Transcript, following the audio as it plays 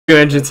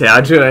entertain.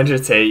 I drew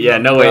entertain. Yeah,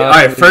 no way. All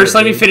right, first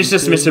let me finish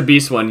this Mr.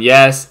 Beast one.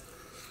 Yes.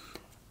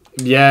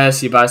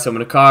 Yes, you buy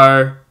someone a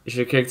car. Is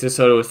your character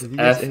soda with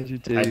F?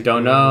 I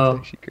don't know. That's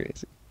actually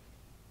crazy.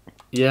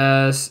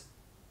 Yes.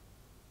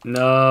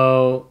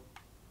 No.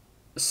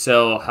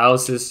 Sell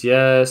houses.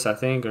 Yes, I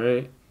think,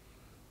 right?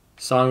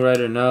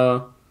 Songwriter,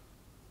 no.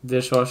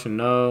 Dishwasher,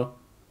 no.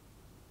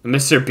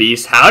 Mr.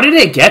 Beast, how did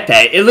it get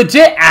that? It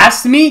legit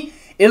asked me.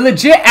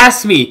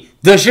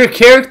 Does your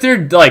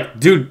character like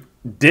do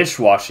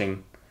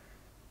dishwashing?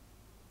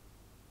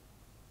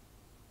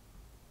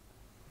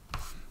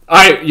 All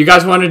right, you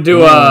guys want to do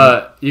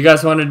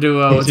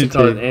what's it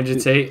called? Andrew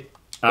Tate.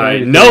 All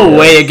right, no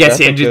way against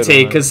Andrew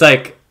Tate because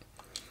like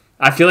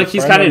I feel like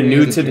he's kind of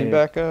new to the.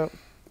 Back up.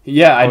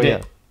 Yeah, I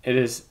did. Yeah. It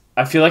is.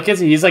 I feel like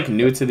he's like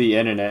new to the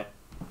internet.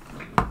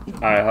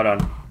 All right, hold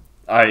on.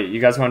 All right, you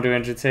guys want to do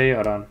Andrew Tate?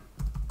 Hold on.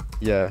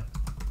 Yeah.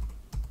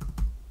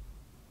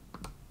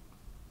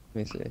 Let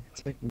me see.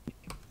 It's like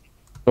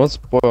don't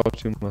spoil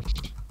too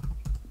much.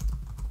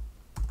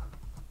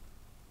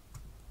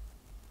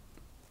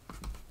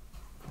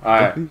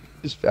 Alright.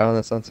 Just found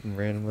this on some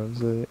random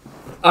website.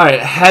 Alright,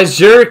 has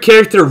your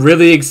character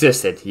really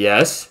existed?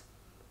 Yes.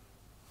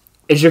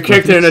 Is your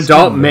character an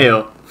adult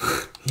male?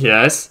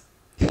 Yes.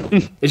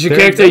 Is your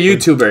character a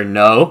YouTuber?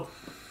 No.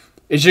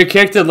 Is your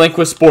character linked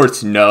with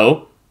sports?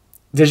 No.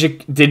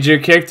 Did your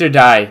character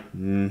die?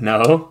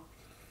 No.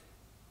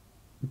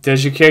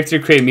 Does your character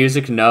create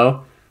music?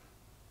 No.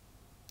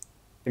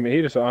 He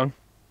made a song.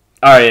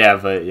 Alright, yeah,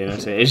 but you know what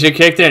I'm saying. Is your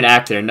character an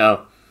actor?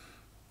 No.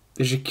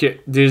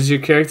 Does your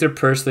character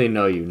personally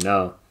know you?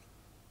 No.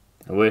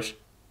 I wish.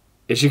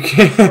 Is your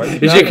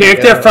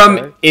character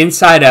from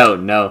Inside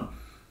Out? No.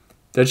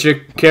 Does your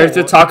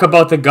character talk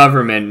about the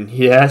government?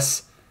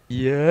 Yes.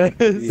 Yes.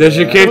 Does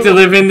your character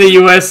live in the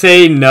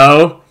USA?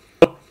 No.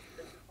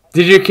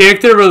 Did your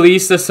character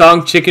release the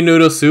song Chicken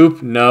Noodle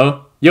Soup?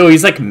 No. Yo,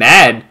 he's like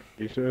mad.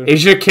 Sure?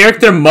 Is your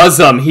character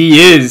Muslim? He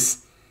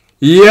is.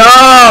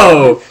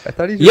 Yo! I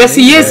thought yes,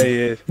 he is. Yeah, he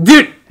is.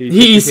 Dude,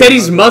 he said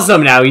he's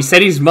Muslim now. He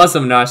said he's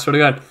Muslim now. I swear to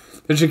God.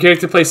 Does your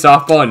character play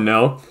softball?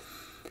 No.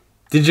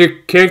 Did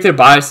your character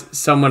buy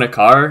someone a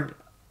car?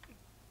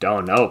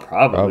 Don't know.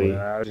 Probably.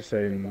 I was just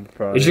saying.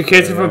 Probably. Is your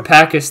character from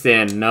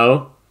Pakistan?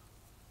 No.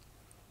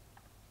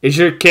 Is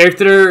your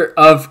character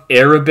of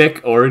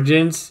Arabic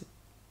origins?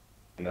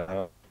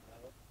 No.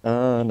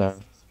 No.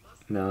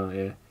 No,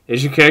 yeah.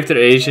 Is your character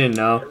Asian?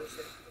 No.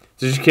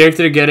 Does your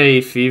character get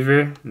a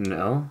fever?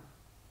 No.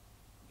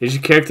 Is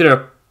your character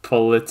a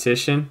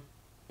politician?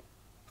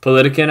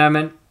 Politician, I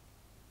meant?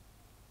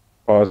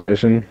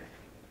 Politician?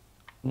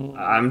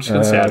 I'm just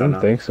gonna say I don't know.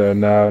 think so.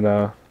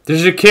 No.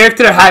 Does your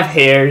character have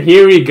hair?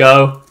 Here we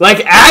go.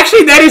 Like,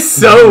 actually, that is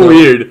so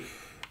weird.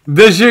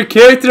 Does your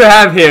character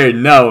have hair?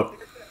 No.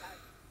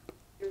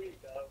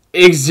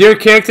 Is your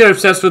character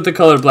obsessed with the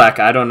color black?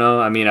 I don't know.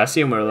 I mean, I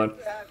see him wear alone.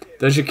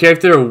 Does your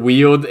character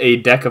wield a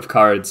deck of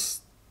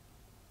cards?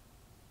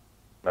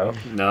 No.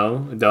 No,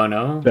 don't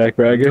know. Jack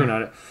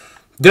Bragger?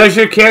 Does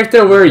your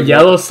character wear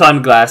yellow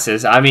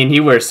sunglasses? I mean, he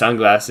wears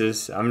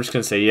sunglasses. I'm just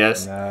gonna say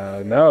yes.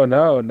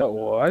 No.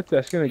 What?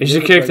 That's gonna. Is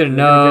your character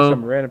no?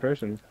 Some random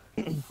person.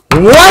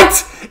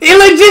 What? It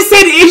legit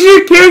said, "Is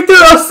your character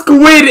a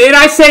squid?" And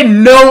I said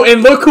no,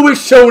 and look who it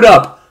showed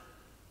up.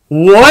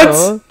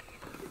 What?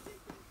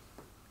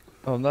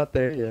 Oh, I'm not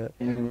there yet.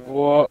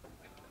 What?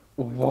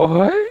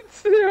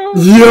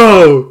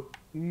 Yo.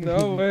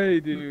 No way,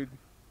 dude.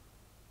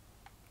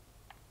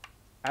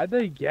 How'd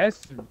they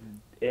guess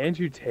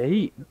Andrew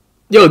Tate?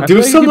 Yo,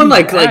 do someone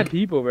like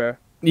people, bro.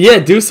 Yeah,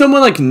 do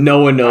someone like no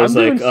one knows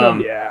I'm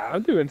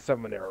doing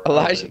someone there.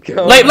 Elijah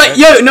Cohen. Like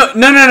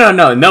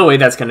no way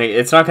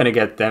it's not gonna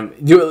get them.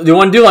 Do you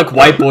want to do like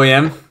White Boy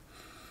M?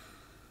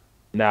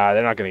 Nah,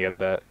 they're not gonna get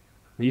that.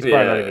 He's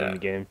probably not even in the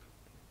game.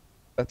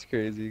 That's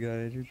crazy, you got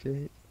Andrew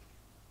Tate.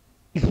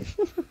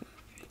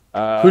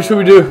 Who should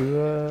we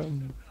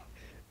do?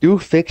 Do a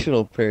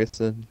fictional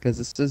person, because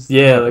it's just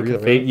like a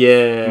fake.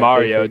 Yeah,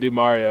 Mario. Do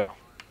Mario.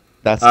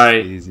 That's too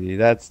easy.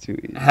 That's too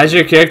easy. Has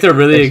your character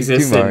really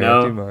existed? Do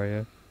Mario, No. Do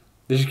Mario.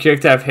 Does your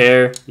character have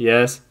hair?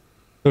 Yes.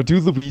 No, do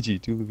Luigi.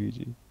 Do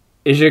Luigi.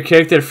 Is your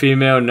character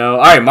female? No.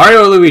 All right,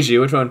 Mario or Luigi?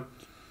 Which one?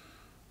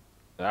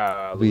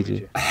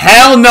 Luigi.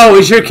 Hell no.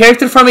 Is your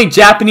character from a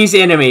Japanese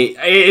anime?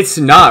 It's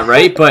not,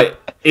 right?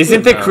 But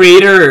isn't the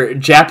creator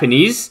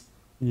Japanese?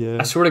 Yeah.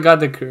 I swear to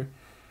God,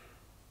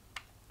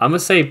 I'm gonna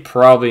say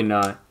probably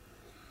not.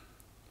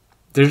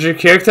 Does your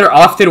character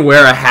often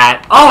wear a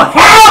hat? Oh,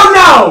 hell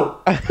no!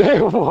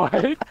 What?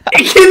 It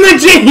can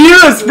legit hear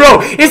us, bro.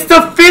 It's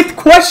the 5th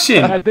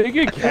question. I think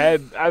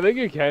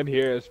it can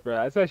hear us, bro.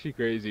 That's actually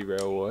crazy,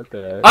 bro. What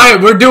the heck? All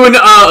right, we're doing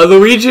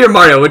Luigi or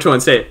Mario. Which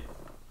one? Say it.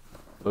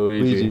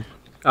 Luigi.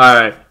 All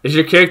right. Is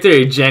your character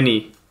a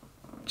Jenny?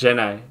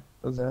 Jenny.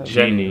 What's that?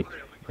 Genie.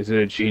 Is it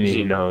a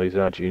genie? No, he's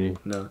not genie.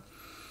 No.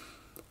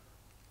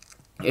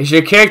 Is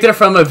your character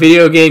from a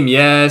video game?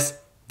 Yes.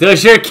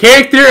 Does your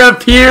character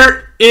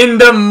appear in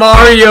the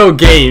Mario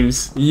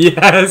games?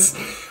 Yes.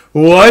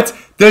 What?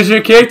 Does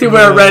your character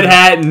wear a red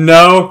hat?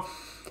 No.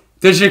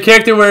 Does your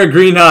character wear a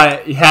green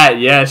hat?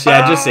 Yes,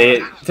 yeah, just say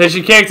it. Does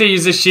your character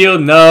use a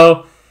shield?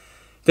 No.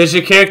 Does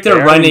your character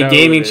run a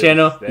gaming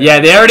channel? Yeah,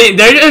 they're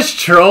just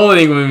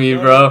trolling with me,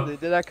 bro. They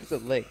did that because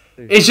of Link.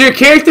 Is your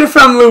character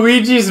from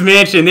Luigi's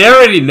Mansion? They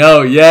already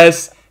know,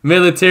 yes.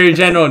 Military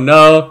general,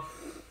 no.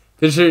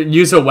 Does you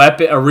use a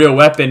real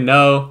weapon?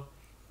 No.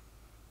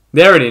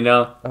 They already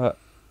know.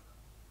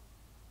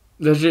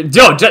 They're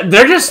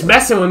just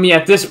messing with me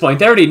at this point.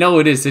 They already know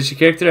what it is. Does your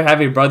character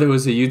have a brother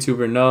who's a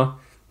YouTuber? No.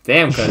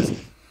 Damn, cuz.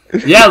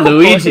 Yeah,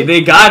 Luigi,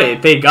 they got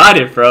it. They got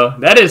it, bro.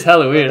 That is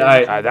hella weird.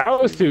 Alright.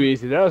 That was too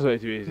easy. That was way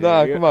too easy.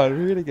 Nah, come on.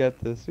 We're gonna get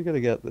this. We're gonna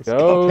get this.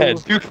 Go.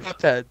 Cuphead. Do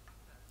Cuphead.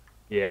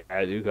 Yeah,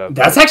 I do Cuphead.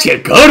 That's actually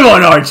a good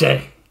one,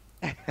 RJ.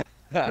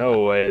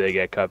 No way they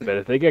get Cuphead.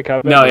 If they get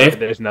Cuphead, No, if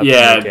there's nothing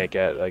they can't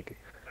get. Like,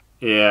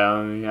 yeah,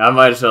 I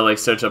might as well like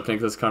search up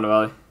Nicholas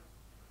Carnivale.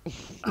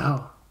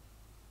 Ow.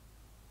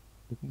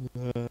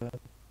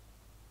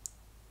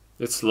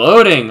 It's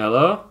loading.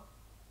 Hello.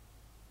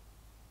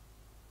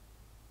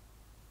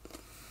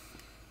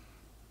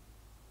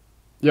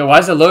 Yo, why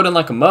is it loading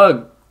like a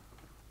mug?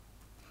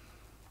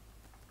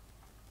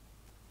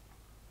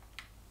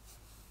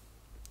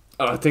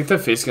 Oh, I think the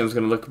face cam's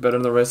gonna look better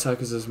on the right side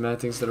because there's mad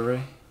things that are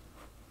right.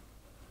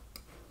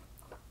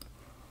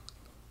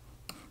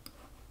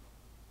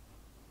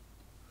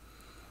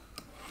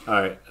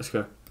 Alright, let's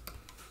go.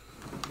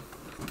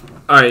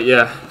 Alright,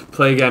 yeah.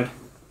 Play again.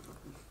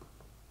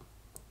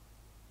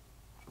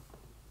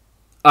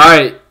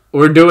 Alright,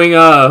 we're doing,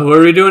 who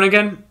are we doing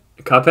again?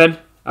 Cuphead?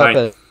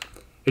 Alright.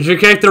 Is your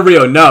character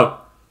real? No.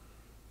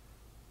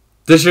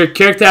 Does your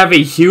character have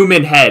a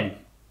human head?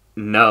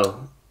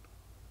 No.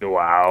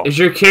 wow. Is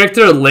your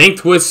character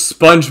linked with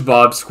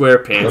SpongeBob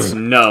SquarePants?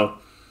 No.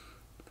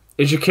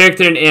 Is your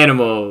character an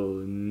animal?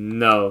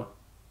 No.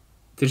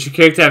 Does your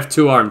character have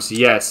 2 arms?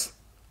 Yes.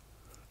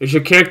 Is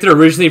your character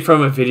originally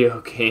from a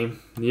video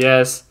game?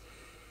 Yes.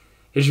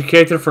 Is your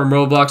character from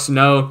Roblox?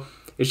 No.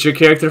 Is your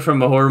character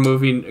from a horror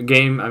movie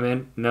game? I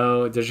mean,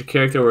 no. Does your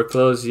character wear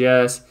clothes?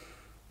 Yes.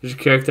 Does your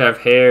character have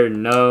hair?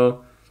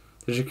 No.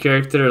 Does your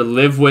character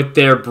live with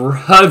their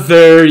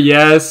brother?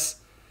 Yes.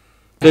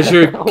 Does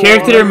your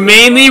character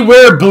mainly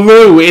wear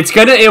blue?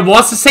 It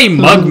wants to say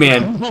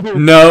Mugman.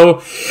 No.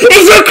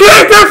 Is your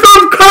character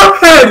from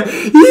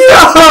Cuphead?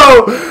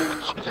 Yo!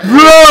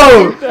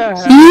 Bro!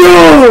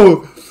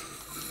 Yo!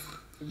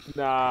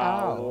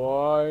 Nah,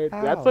 what?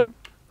 That's like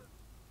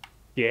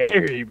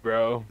scary,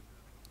 bro.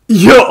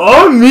 Yo,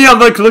 on me, I'm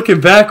like looking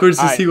backwards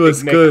to see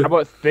what's Nick, good. How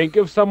about think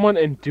of someone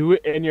and do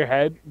it in your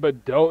head,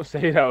 but don't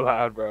say it out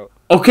loud, bro.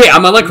 Okay,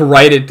 I'm gonna like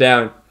write it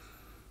down.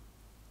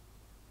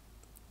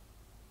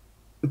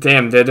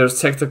 Damn,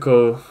 there's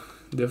technical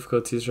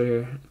difficulties right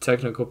here.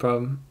 Technical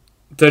problem.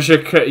 Does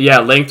your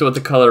linked with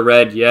the color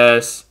red?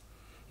 Yes.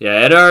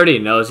 Yeah, it already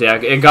knows. Yeah,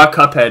 it got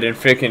Cuphead in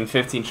freaking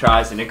 15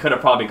 tries, and it could have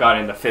probably got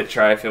it in the 5th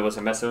try if it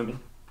wasn't messing with me.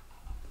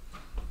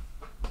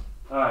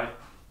 All right.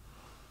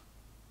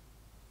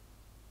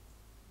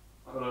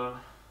 Hold on.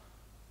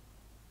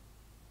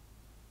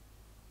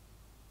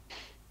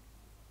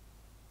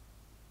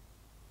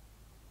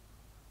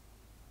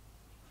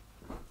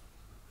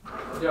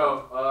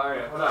 Yo,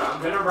 alright, hold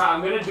on.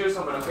 I'm gonna do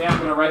something, okay? I'm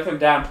gonna write them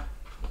down.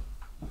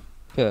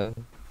 Yeah.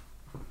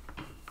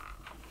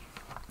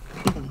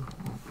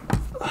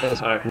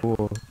 That's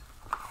cool.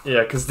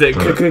 Yeah, cause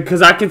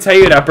I can tell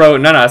you that bro.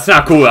 No, it's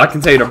not cool. I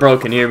can tell you that bro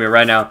can hear me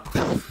right now.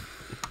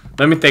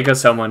 Let me think of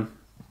someone.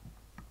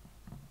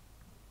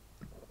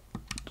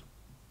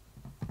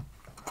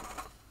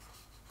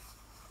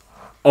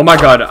 Oh my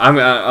god,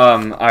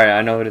 alright,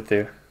 I know what to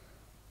do.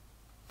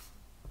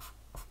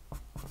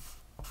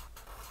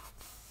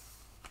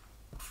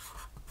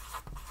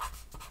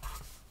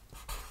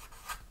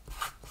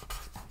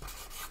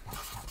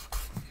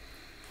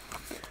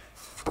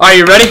 Are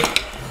you ready?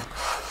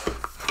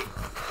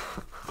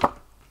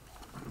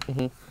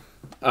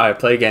 Alright,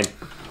 play again.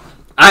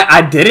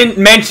 I didn't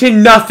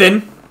mention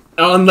nothing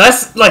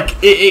unless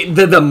like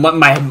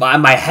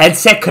my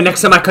headset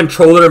connects to my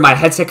controller, my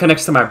headset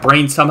connects to my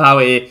brain somehow.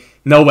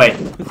 No way.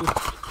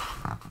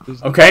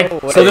 Okay,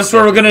 so this is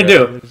what we're gonna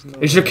do.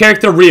 Is your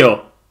character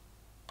real?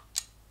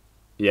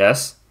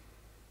 Yes.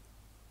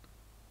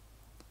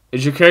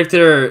 Is your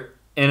character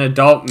an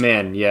adult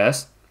man?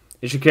 Yes.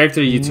 Is your character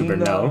a YouTuber?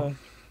 No.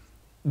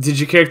 Did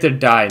your character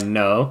die?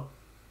 No.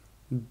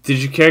 Did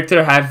your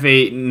character have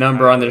a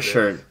number on their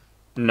shirt?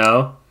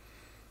 No.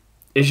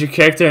 Is your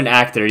character an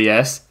actor?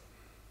 Yes.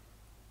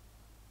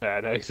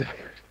 Yeah, no,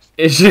 exactly.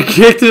 Is your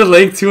character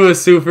linked to a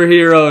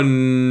superhero?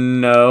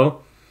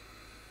 No.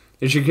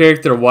 Is your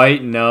character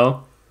white?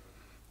 No.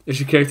 Is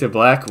your character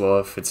black? Well,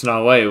 if it's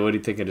not white, what do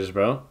you think it is,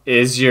 bro?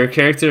 Is your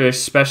character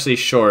especially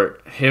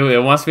short?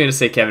 It wants me to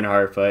say Kevin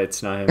Hart, but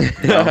it's not him.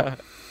 No.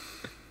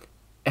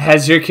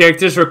 Has your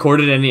characters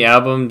recorded any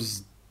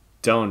albums?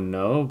 Don't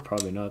know.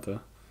 Probably not,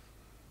 though.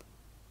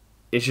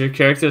 Is your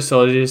character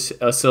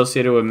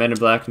associated with Men in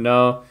Black?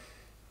 No.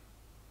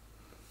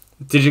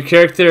 Did your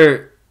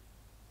character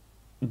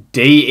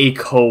date a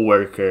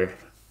coworker?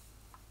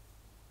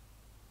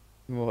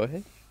 What?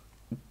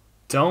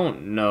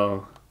 don't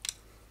know.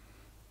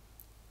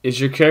 Is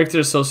your character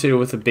associated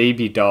with a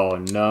baby doll?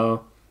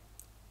 No.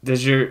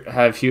 Does your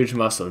have huge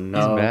muscle? No.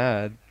 He's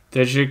mad.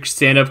 Does your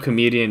stand-up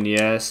comedian?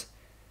 Yes.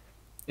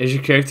 Is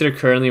your character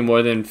currently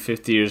more than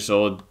 50 years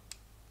old?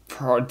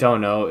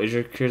 Don't know. Is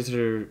your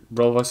character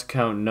Roblox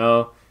account?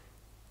 No.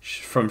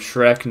 From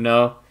Shrek?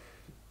 No.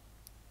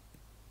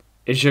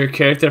 Is your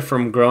character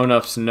from Grown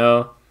Ups?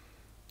 No.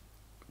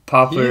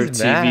 Popular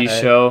He's TV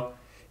mad. show?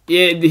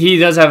 Yeah, he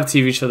does have a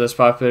TV show that's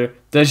popular.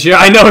 Does your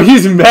I know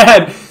he's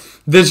mad.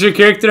 Does your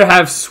character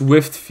have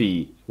swift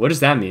feet? What does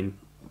that mean?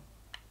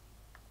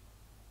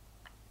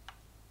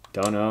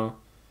 Don't know.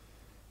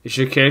 Is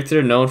your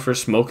character known for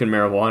smoking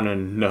marijuana?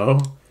 No.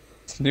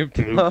 Snoop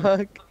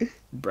Dogg.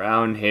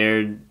 Brown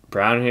haired.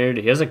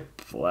 He has like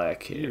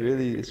black He hair.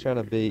 really is trying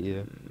to bait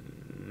you.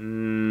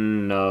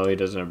 No, he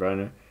doesn't have brown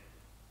hair.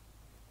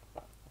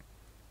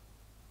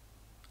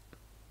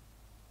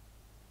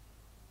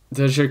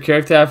 Does your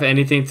character have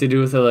anything to do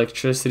with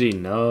electricity?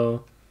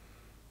 No.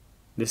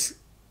 This.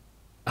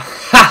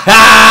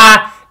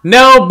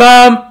 No,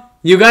 bum.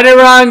 You got it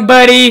wrong,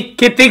 buddy.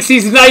 Kid thinks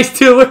he's nice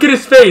too. Look at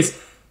his face.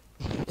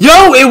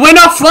 Yo, it went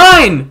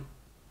offline.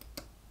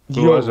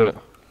 Who was it?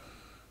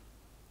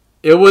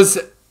 It was.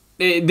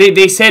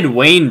 They said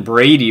Wayne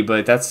Brady,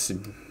 but that's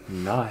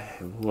not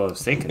who I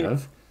was thinking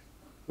of.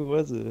 Who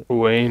was it?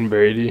 Wayne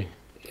Brady.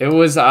 It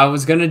was. I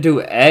was gonna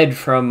do Ed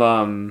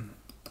from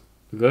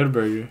Good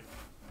Burger.